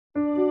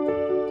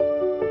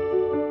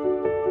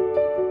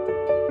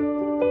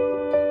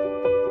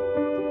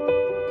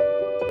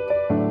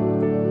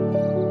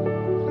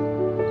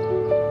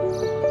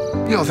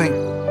Yeah, I think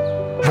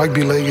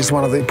rugby league is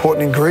one of the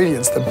important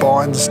ingredients that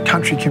binds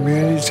country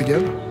communities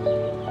together.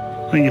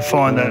 I think you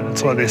find that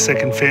it's like their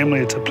second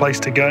family. It's a place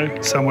to go,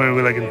 somewhere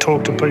where they can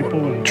talk to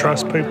people and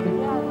trust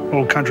people.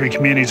 All country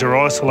communities are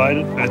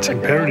isolated. It's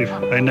imperative.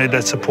 They need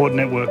that support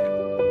network.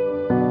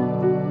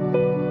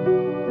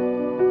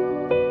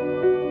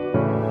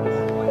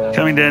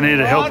 Coming down here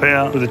to help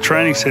out with a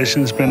training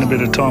session, spend a bit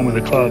of time with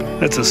the club,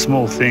 that's a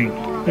small thing.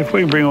 If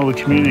we can bring all the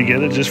community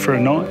together just for a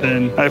night,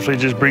 then hopefully it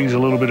just brings a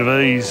little bit of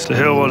ease to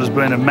what has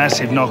been a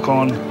massive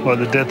knock-on by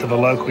the death of a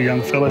local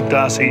young fella,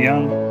 Darcy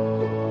Young.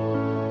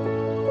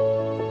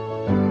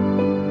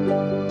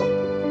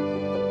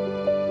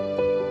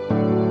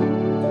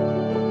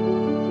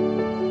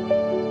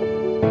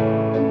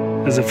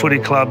 As a footy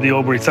club, the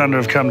Albury Thunder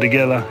have come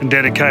together and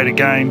dedicate a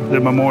game, the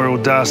Memorial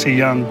Darcy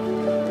Young.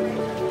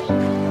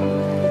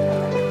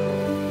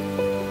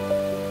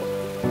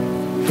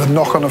 The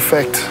knock-on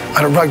effect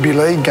at a rugby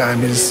league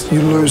game is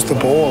you lose the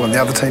ball and the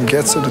other team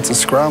gets it, it's a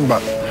scrum,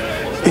 but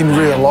in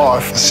real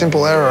life, a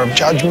simple error of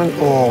judgment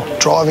or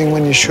driving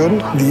when you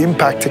shouldn't, the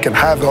impact it can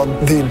have on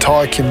the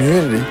entire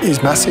community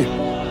is massive.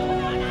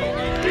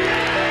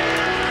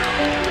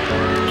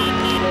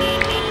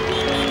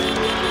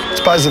 I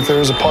suppose if there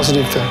is a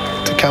positive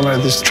to come out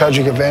of this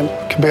tragic event,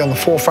 it can be on the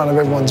forefront of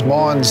everyone's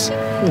minds.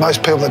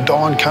 Most people that die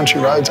on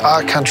country roads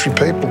are country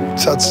people,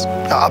 so it's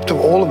up to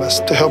all of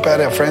us to help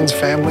out our friends,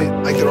 family,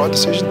 make the right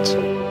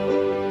decisions.